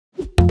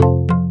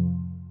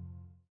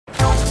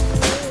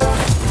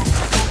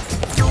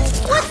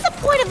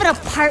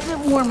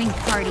apartment warming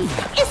party.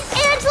 Is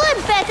Angela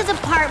and Becca's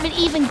apartment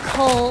even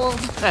cold?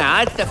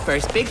 It's the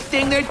first big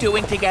thing they're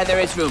doing together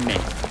as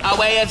roommates. A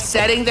way of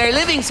setting their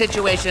living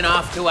situation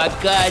off to a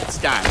good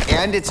start.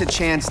 And it's a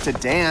chance to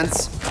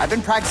dance. I've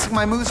been practicing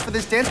my moves for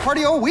this dance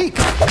party all week.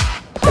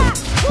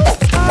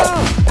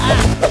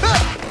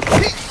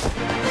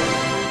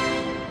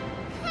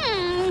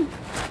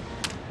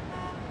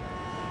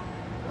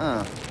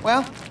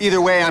 Well,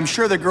 either way, I'm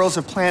sure the girls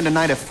have planned a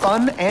night of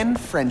fun and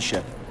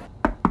friendship.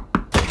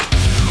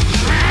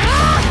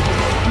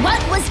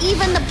 What was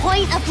even the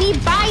point of me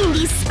buying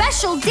these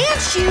special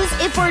dance shoes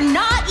if we're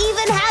not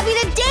even having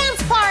a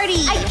dance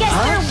party? I guess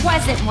there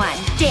wasn't one.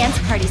 Dance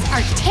parties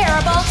are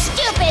terrible,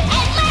 stupid,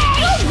 and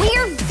lame! A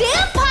weird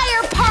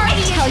vampire party!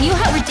 I tell you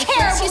how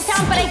ridiculous you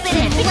sound, but I've been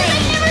in because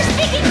I'm never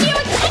speaking to you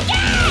again!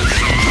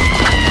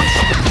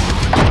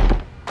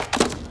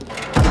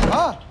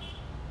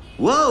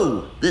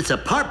 Whoa, this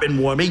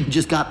apartment warming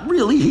just got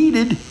really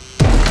heated.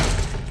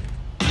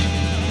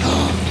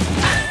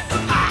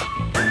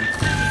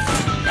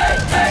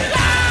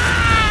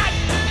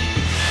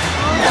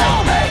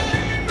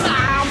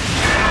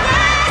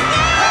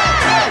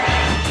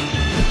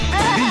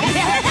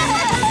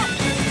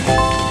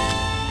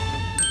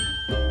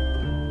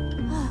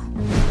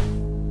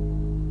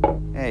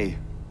 Hey,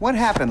 what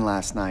happened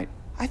last night?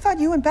 I thought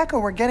you and Becca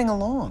were getting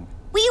along.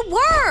 We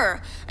were,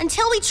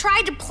 until we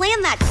tried to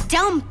plan that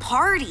dumb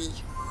party.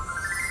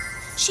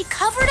 She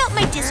covered up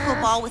my disco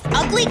ball with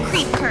ugly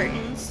creep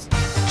curtains.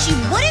 She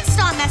wouldn't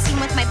stop messing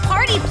with my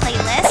party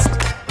playlist.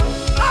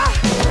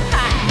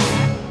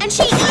 And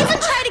she even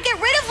tried to get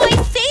rid of my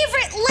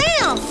favorite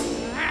lamp.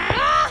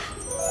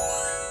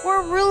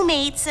 We're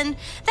roommates, and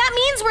that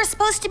means we're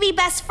supposed to be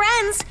best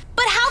friends.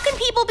 But how can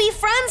people be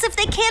friends if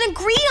they can't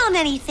agree on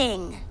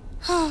anything?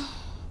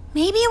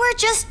 Maybe we're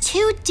just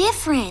too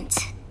different.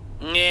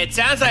 It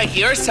sounds like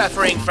you're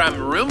suffering from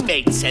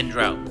roommate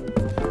syndrome.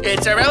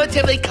 It's a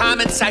relatively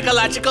common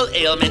psychological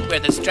ailment where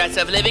the stress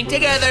of living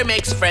together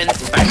makes friends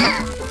fight.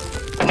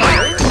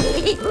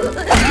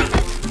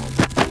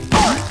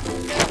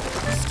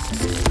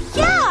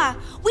 Yeah,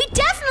 we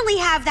definitely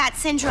have that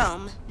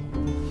syndrome.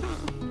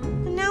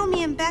 And now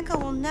me and Becca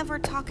will never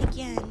talk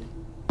again.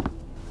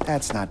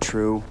 That's not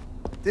true.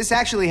 This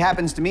actually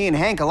happens to me and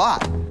Hank a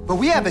lot. But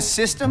we have a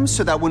system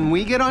so that when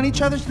we get on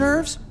each other's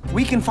nerves,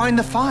 we can find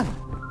the fun.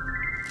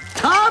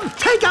 Tom,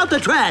 take out the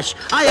trash.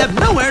 I have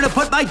nowhere to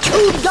put my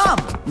chewed gum.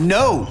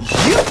 No,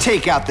 you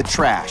take out the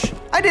trash.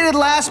 I did it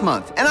last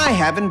month, and I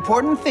have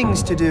important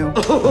things to do.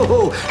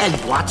 Oh,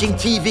 and watching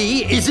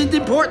TV isn't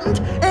important?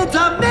 It's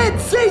a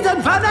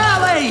mid-season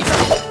finale!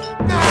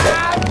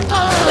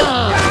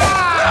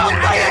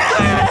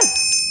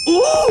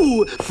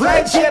 Ooh,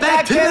 friendship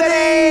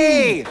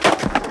activity!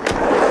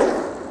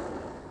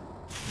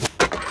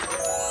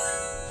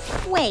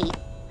 Wait,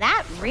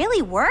 that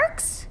really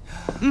works?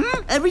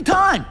 Every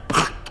time.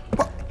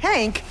 Well,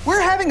 Hank,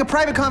 we're having a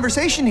private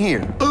conversation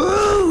here.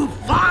 Ooh,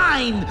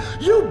 fine.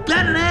 You,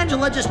 Ben, and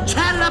Angela just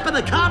chat it up in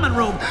the common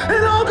room,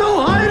 and I'll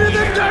go hide in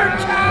the dirt.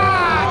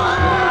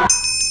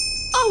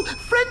 Oh,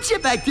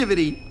 friendship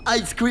activity.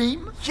 Ice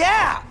cream?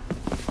 Yeah!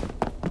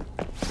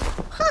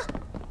 Huh.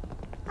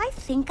 I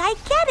think I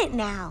get it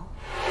now.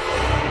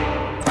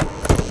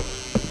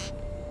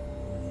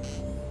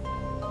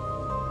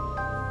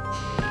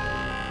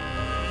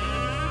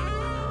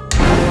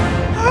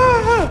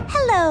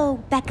 Hello,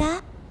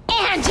 Becca.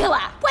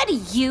 Angela, what do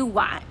you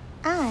want?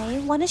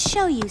 I want to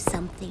show you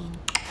something.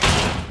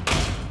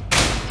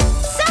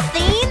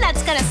 Something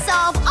that's gonna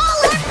solve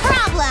all our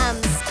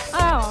problems.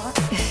 Oh.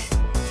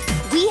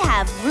 We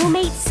have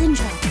roommate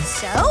syndrome,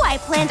 so I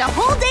planned a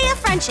whole day of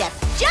friendship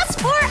just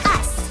for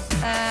us.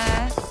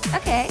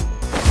 Okay.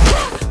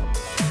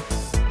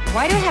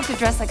 Why do I have to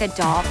dress like a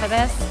doll for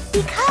this?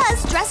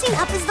 Because dressing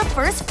up is the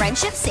first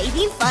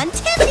friendship-saving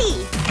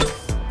funtivity.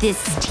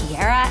 This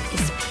tiara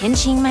is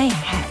pinching my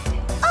head.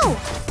 Oh,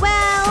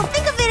 well,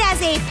 think of it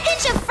as a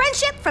pinch of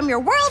friendship from your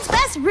world's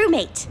best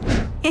roommate.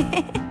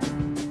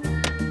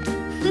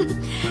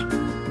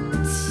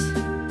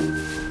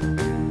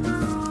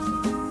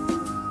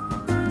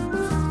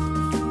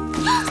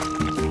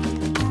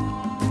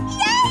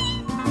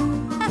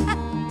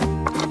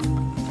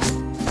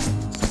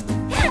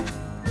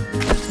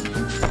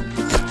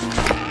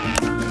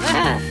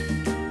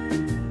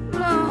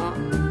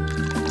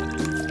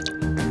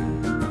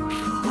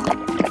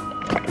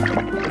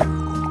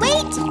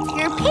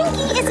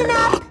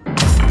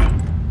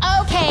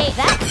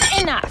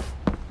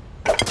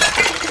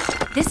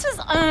 This was,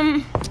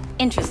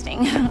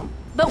 interesting.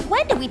 But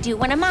when do we do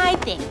one of my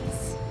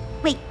things?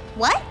 Wait,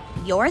 what?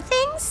 Your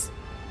things?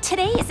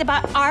 Today is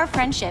about our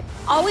friendship.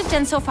 All we've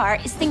done so far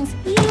is things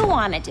you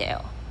want to do.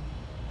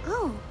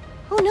 Oh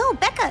no,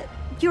 Becca,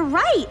 you're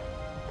right.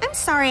 I'm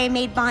sorry I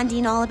made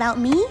bonding all about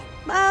me. You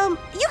can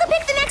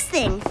pick the next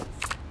thing.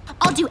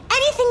 I'll do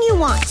anything you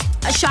want.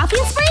 A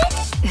shopping spree?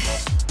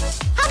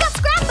 How about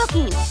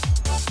scrapbooking?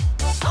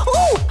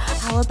 Ooh,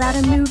 how about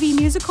a movie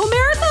musical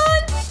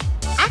marathon?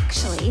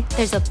 Actually,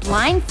 there's a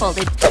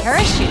blindfolded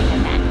parachute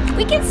event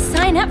We can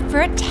sign up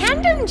for a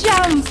tandem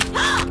jump.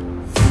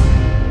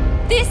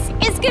 This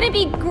is gonna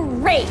be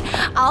great.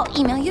 I'll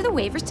email you the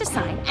waivers to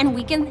sign, and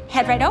we can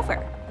head right over.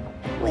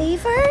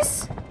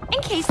 Waivers?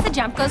 In case the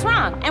jump goes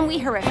wrong and we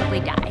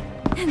horrifically die.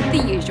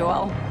 The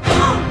usual.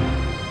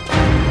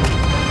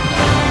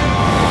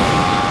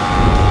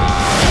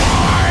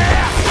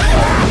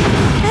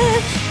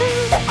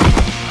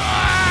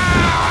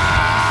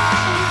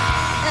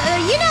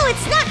 You know,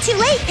 it's not too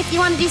late if you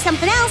want to do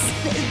something else.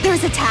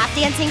 There's a tap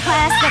dancing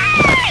class that...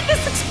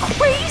 This looks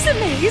crazy,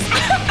 Maze.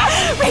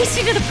 Race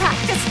you to the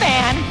practice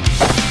fan.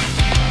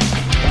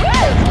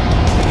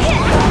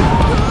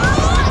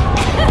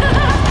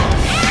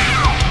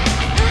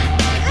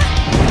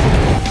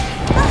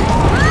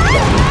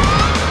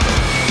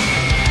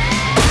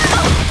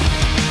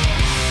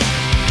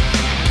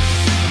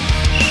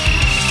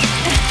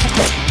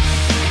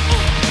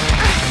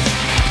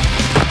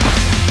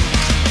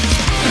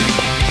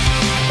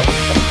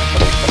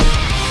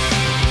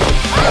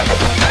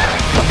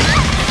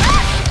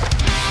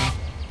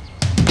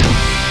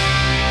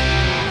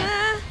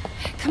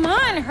 Come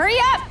on, hurry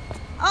up.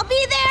 I'll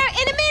be there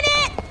in a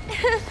minute!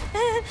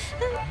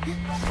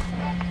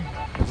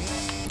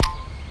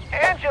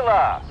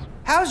 Angela!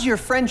 How's your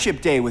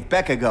friendship day with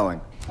Becca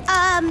going?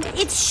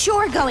 It's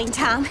sure going,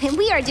 Tom.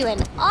 We are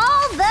doing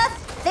all the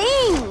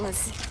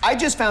things. I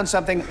just found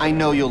something I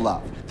know you'll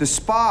love. The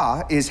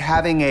spa is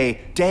having a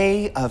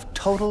day of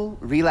total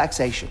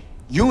relaxation.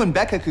 You and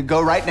Becca could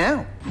go right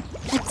now.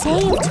 A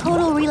day of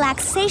total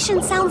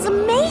relaxation sounds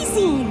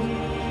amazing.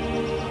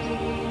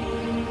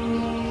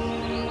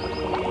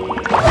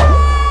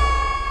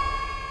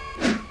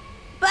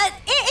 But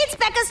it's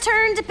Becca's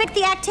turn to pick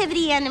the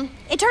activity, and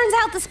it turns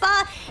out the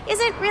spa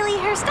isn't really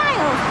her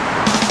style.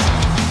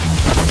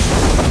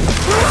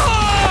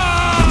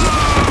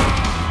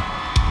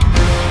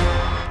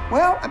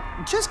 Well,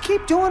 just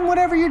keep doing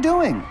whatever you're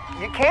doing.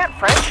 You can't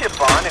friendship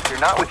bond if you're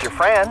not with your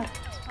friend.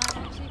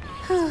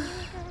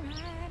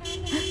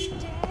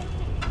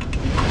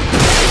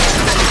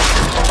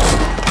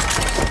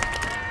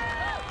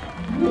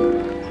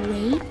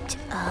 Wait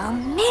a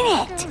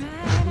minute.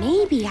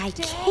 Maybe I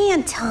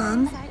can,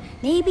 Tom.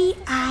 Maybe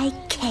I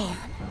can.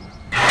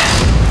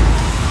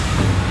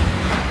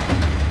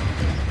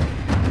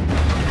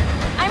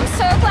 I'm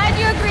so glad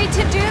you agreed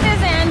to do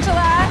this,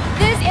 Angela.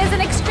 This is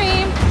an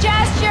extreme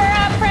gesture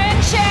of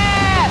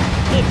friendship.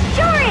 It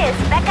sure is,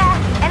 Becca.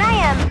 And I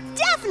am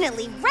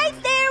definitely right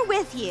there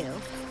with you.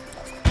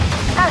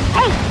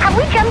 Hey, have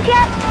we jumped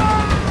yet?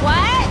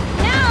 What?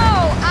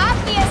 No,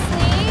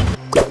 obviously.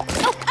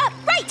 Oh,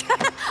 right.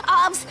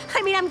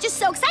 I'm just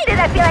so excited.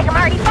 I feel like I'm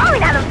already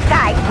falling out of the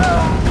sky.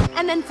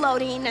 And then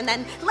floating, and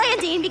then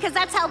landing, because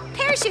that's how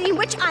parachuting,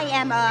 which I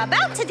am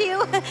about to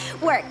do,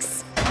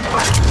 works.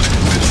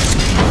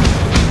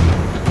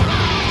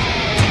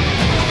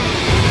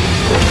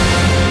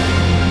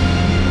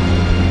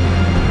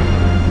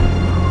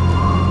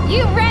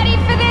 You ready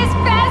for this,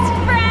 best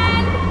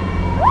friend?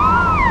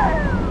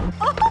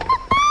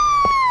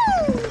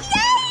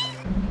 Yay!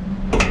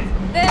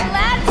 Then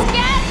let's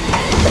get...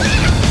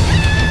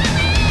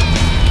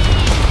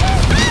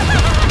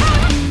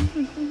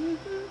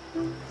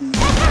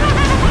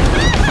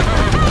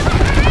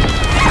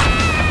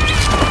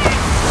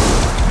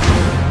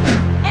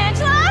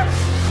 Angela?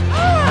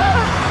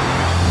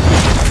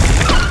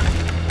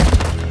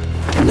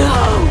 No!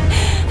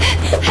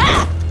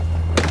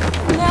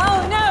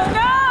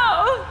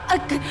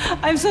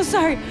 I'm so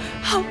sorry.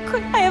 How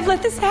could I have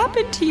let this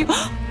happen to you?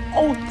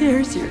 Oh,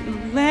 there's your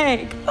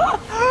leg.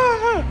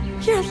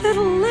 Your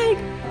little leg.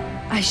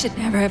 I should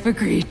never have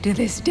agreed to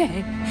this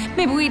day.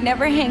 Maybe we'd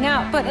never hang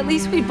out, but at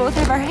least we'd both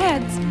have our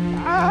heads.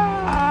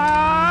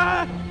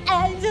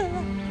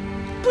 Angela,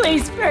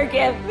 please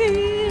forgive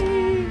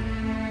me.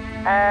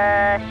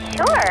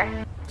 Sure.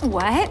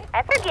 What?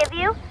 I forgive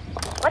you.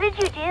 What did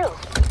you do?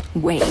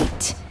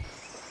 Wait.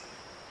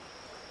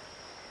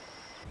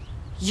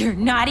 You're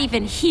not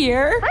even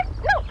here? What?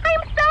 No,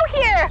 I'm so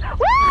here.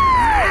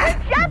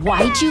 Woo!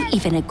 Why'd you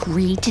even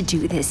agree to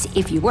do this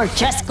if you were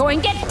just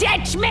going to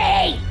ditch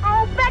me?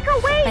 Oh, Becca,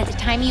 wait. By the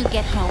time you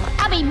get home,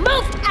 I'll be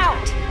moved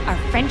out. Our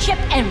friendship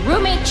and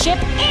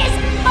roommateship is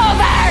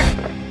over.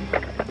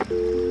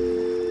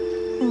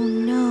 Oh,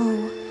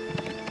 no.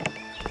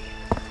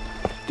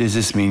 Does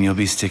this mean you'll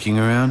be sticking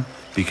around?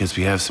 Because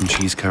we have some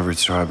cheese-covered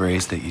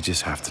strawberries that you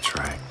just have to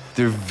try.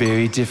 They're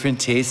very different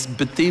tastes,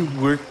 but they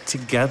work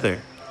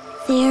together.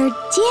 They're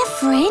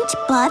different,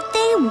 but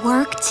they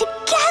work together.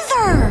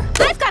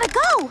 I've got to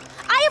go.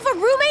 I have a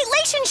roommate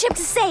relationship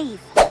to save.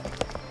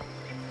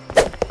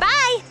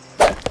 Bye.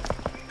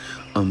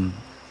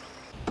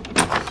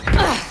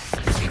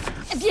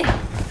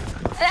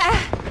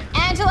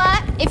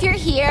 Angela, if you're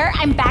here,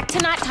 I'm back to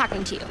not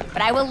talking to you.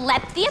 But I will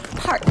let the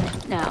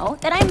apartment know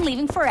that I'm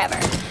leaving forever.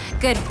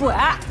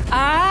 Goodbye.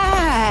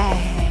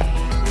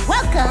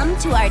 Welcome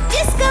to our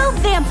disco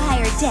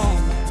vampire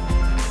den.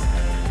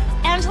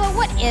 Angela,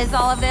 what is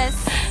all of this?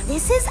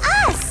 This is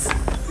us.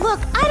 Look,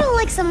 I don't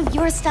like some of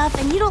your stuff,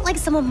 and you don't like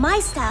some of my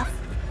stuff.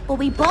 But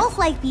we both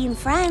like being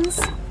friends.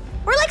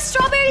 We're like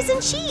strawberries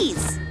and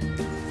cheese.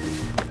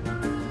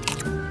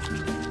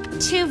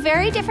 Two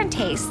very different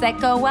tastes that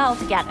go well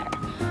together.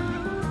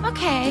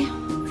 Okay,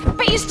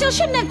 but you still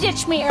shouldn't have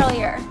ditched me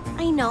earlier.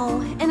 I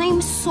know, and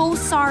I'm so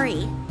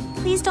sorry.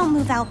 Please don't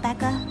move out,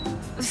 Becca.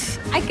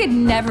 I could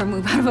never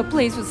move out of a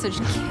place with such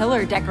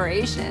killer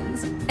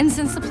decorations. And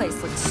since the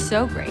place looks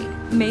so great,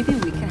 maybe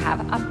we can have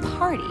a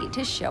party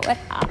to show it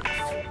off.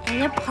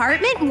 An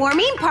apartment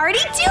warming party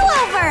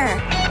do-over!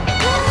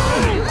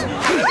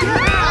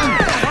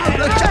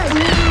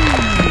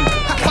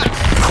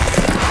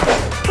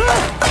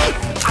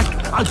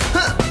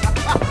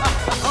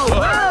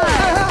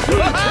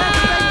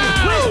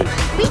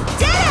 We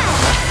did it!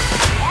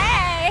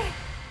 Hey!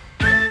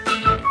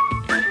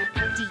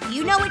 Do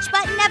you know which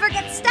button never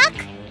gets stuck?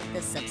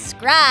 The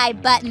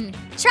subscribe button.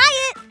 Try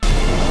it!